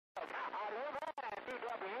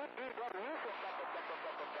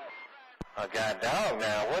Oh, God dog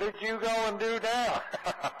now. What did you go and do now?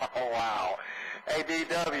 Oh, wow. Hey,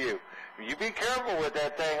 DW, you be careful with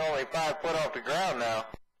that thing only 5 foot off the ground now.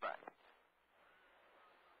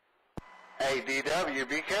 Hey, DW,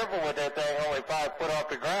 be careful with that thing only 5 foot off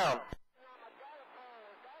the ground.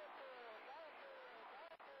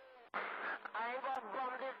 I ain't gonna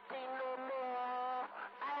bump this thing no more.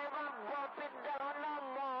 I ain't gonna bump it down no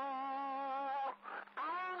more. I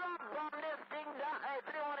ain't gonna bump this thing down. Hey,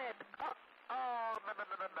 doing it.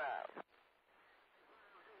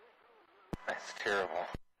 That's terrible.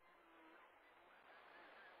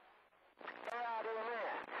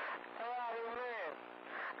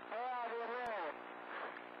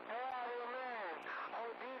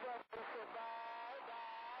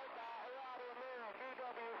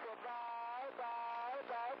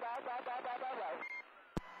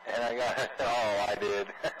 And I got it. Oh, I did.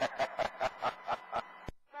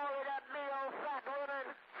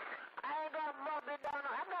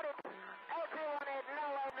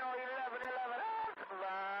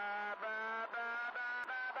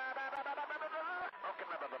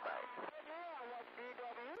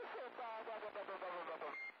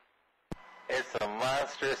 It's a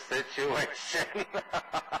monstrous situation.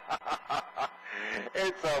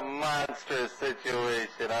 It's a monstrous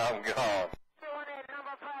situation. I'm gone.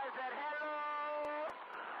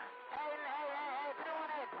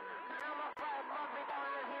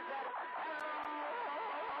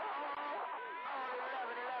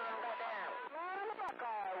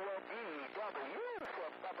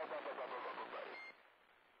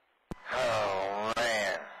 Oh,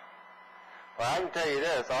 man. Well, I can tell you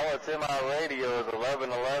this. All that's in my radio is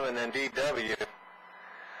 1111 and DW.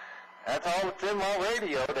 That's all that's in my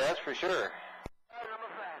radio, that's for sure.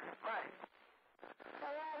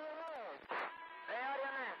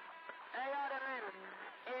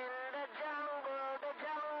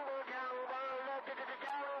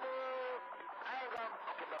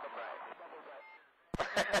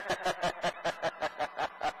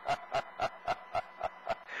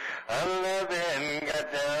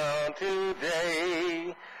 Got down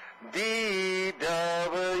today. DW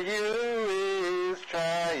is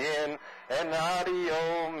trying, and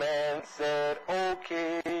Audio Man said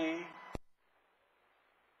okay.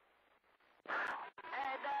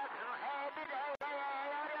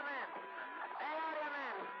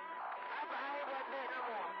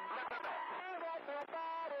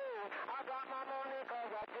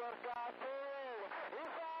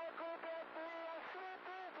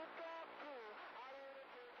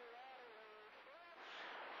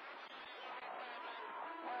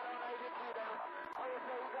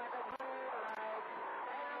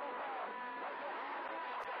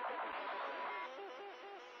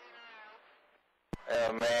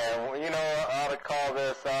 Oh, man, you know, I ought to call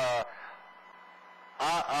this,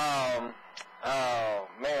 oh,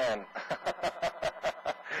 man.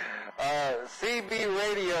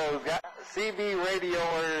 CB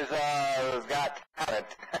Radioers, got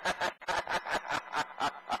talent.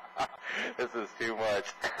 This is too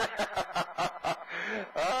much.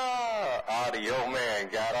 Audio Man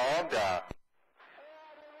got on down.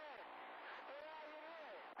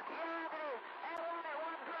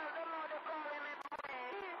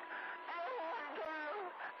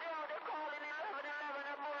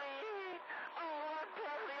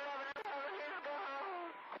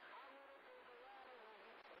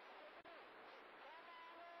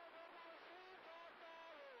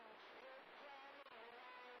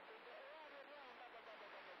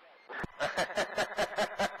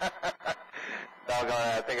 Doggone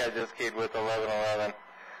it, I think I just keyed with 1111.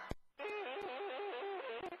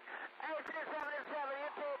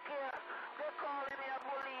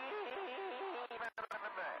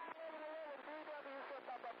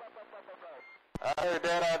 I heard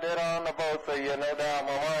that out there on the boat, so you no doubt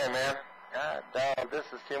my mind, man. God dog, this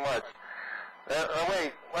is too much.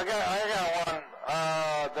 Wait, I got one.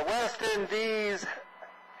 The West Indies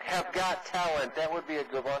have got talent. That would be a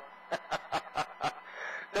good one.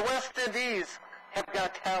 The West Indies have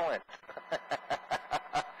got talent.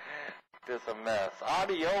 Just a mess.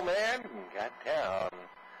 Audio Man got down.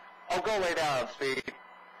 Oh, go lay down, Speed.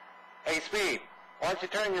 Hey, Speed, why don't you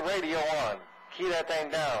turn your radio on? Key that thing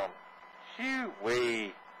down.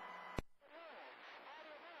 Shoo-wee.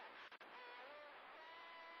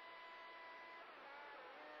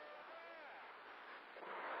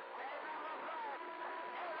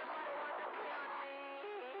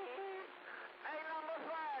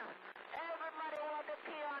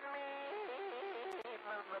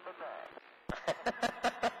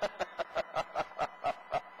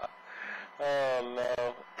 Oh,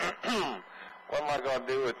 no. what am I going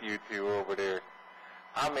to do with you two over there?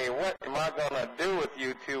 I mean, what am I going to do with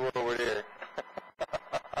you two over there?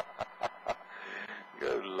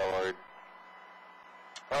 Good Lord.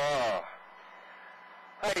 Oh.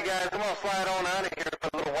 Hey, guys, I'm going to slide on out of here for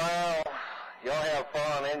a little while. Y'all have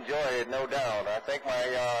fun. Enjoy it, no doubt. I think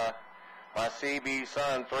my CB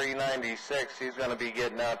son 396, he's going to be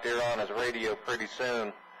getting out there on his radio pretty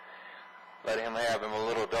soon. Let him have him a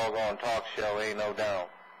little doggone talk show, ain't no doubt.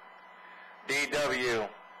 DW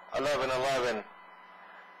 1111.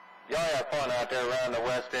 Y'all have fun out there around the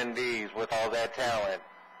West Indies with all that talent.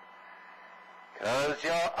 'Cause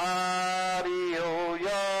your audio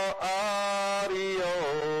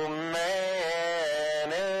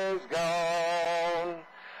man is gone.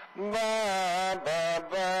 Bye, bye,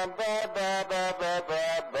 bye, bye, bye, bye, bye,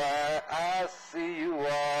 bye, bye. I'll see you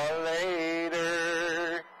all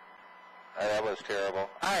later. That was terrible.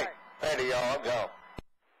 All right, ready, y'all, go.